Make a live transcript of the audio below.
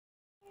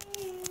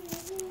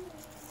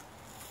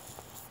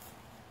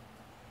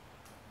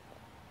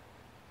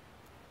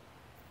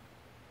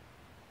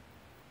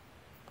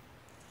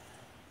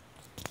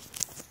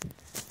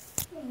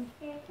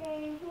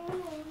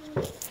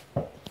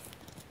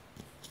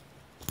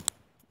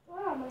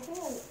Wow, my hand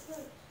hurts.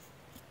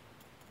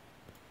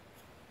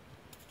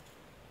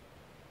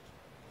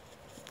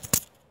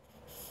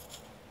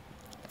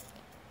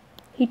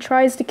 He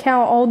tries to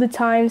count all the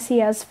times he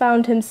has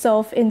found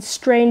himself in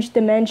strange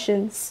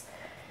dimensions.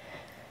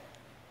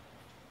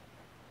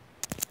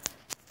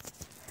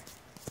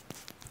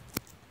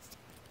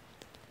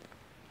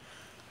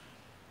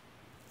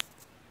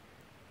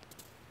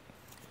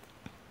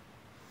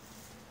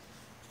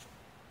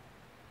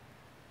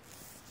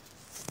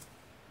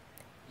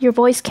 Your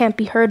voice can't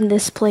be heard in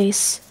this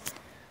place.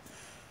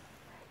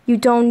 You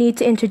don't need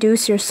to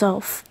introduce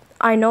yourself.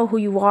 I know who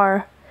you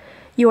are.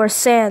 You are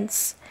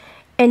Sans,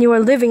 and you are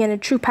living in a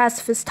true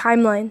pacifist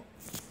timeline.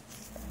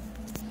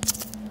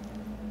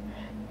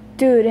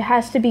 Dude, it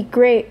has to be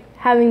great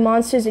having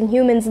monsters and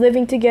humans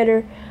living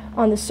together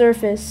on the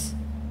surface.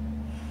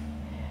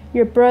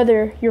 Your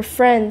brother, your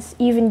friends,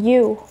 even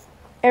you.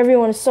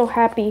 Everyone is so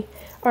happy,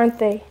 aren't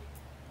they?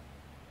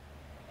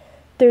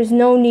 There's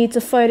no need to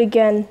fight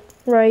again,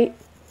 right?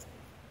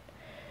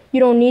 You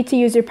don't need to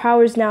use your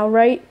powers now,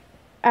 right?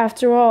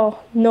 After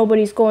all,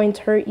 nobody's going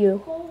to hurt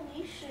you.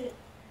 Holy shit.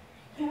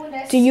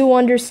 Do you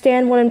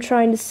understand what I'm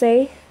trying to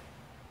say?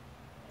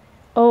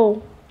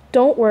 Oh,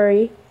 don't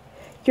worry.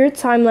 Your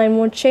timeline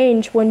won't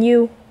change when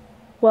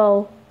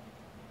well,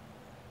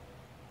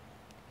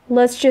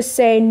 let's just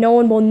say no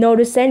one will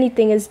notice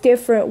anything is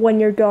different when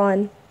you're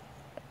gone.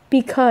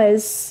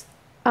 Because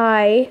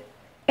I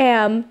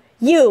am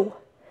you.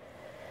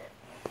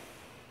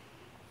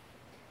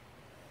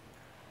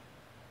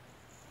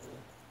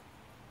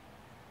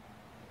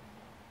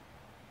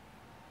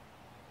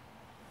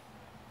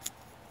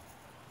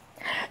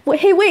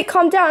 Hey, wait,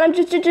 calm down. I'm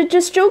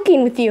just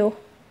joking with you.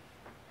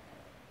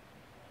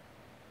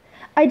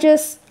 I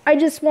just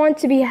want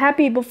to be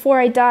happy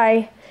before I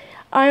die.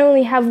 I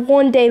only have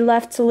one day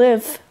left to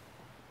live.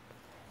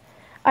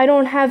 I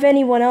don't have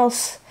anyone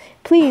else.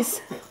 Please,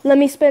 let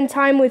me spend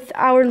time with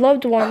our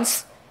loved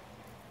ones.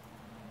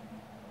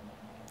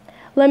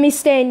 Let me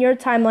stay in your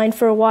timeline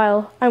for a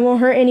while. I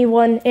won't hurt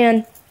anyone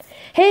and...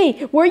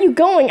 Hey, where are you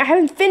going? I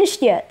haven't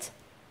finished yet.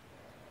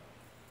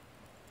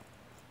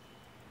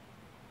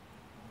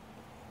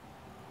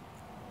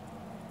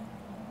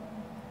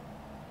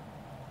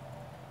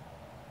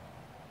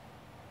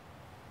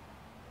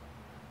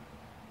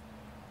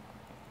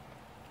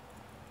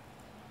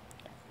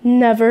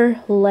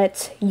 Never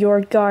let your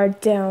guard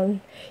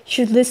down. You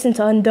should listen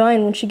to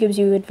Undyne when she gives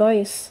you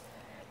advice.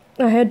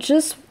 I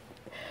just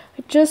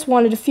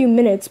wanted a few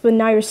minutes, but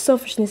now your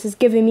selfishness is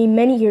giving me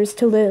many years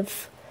to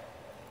live.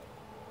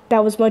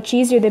 That was much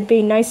easier than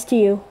being nice to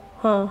you,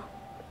 huh?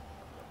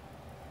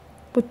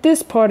 With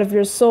this part of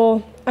your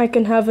soul, I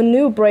can have a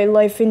new bright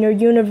life in your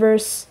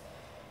universe.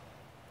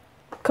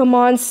 Come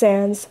on,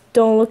 Sans,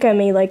 don't look at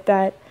me like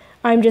that.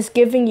 I'm just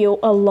giving you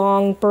a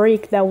long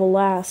break that will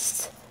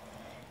last.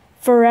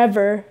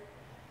 Forever.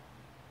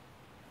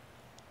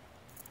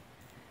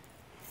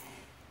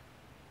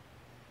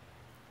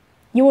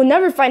 You will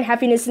never find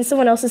happiness in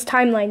someone else's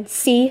timeline,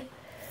 see?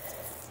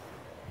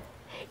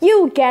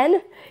 You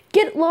again?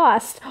 Get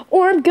lost,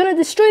 or I'm gonna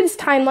destroy this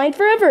timeline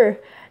forever.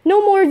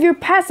 No more of your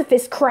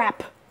pacifist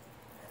crap.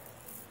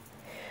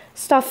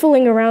 Stop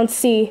fooling around,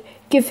 see?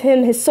 Give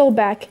him his soul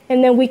back,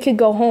 and then we could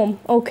go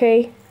home,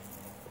 okay?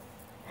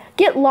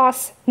 Get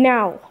lost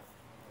now.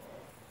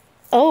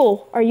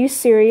 Oh, are you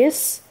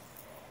serious?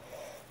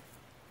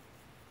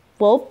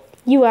 Well,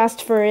 you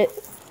asked for it.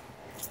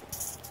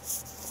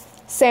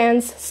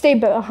 Sans, stay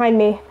behind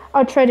me.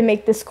 I'll try to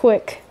make this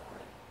quick.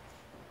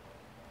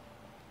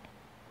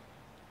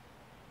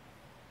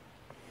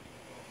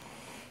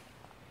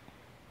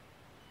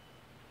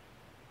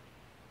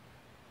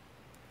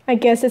 I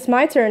guess it's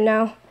my turn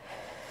now.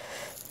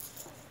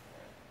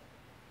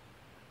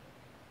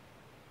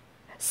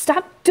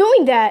 Stop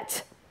doing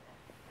that!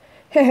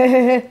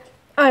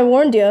 I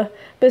warned you.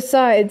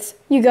 Besides,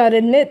 you gotta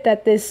admit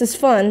that this is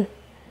fun.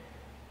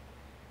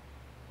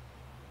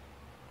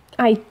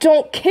 I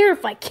don't care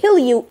if I kill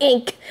you,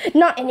 Ink.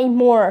 Not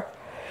anymore.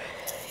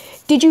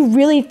 Did you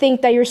really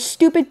think that your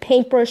stupid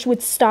paintbrush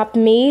would stop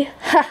me?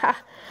 Haha.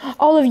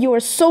 All of you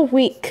are so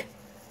weak.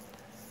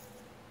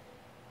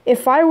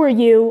 If I were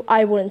you,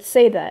 I wouldn't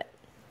say that.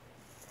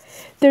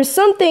 There's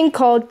something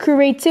called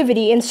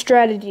creativity and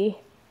strategy.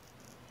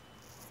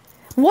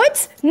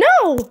 What?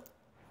 No!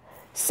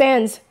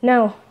 Sans,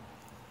 no.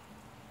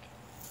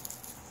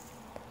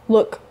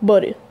 Look,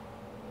 buddy.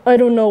 I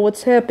don't know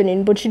what's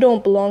happening, but you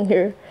don't belong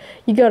here.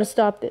 You gotta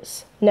stop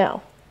this,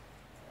 now.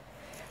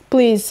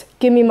 Please,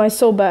 give me my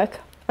soul back.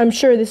 I'm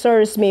sure this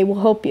artist me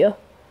will help you.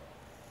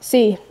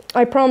 See,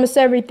 I promise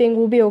everything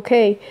will be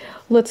okay.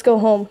 Let's go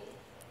home.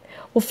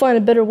 We'll find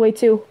a better way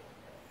too.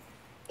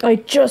 I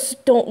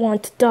just don't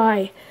want to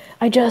die.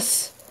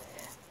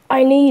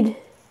 I need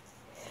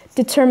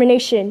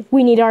determination.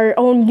 We need our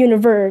own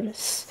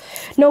universe.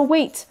 No,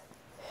 wait.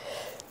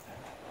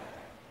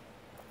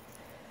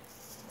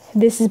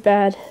 This is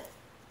bad.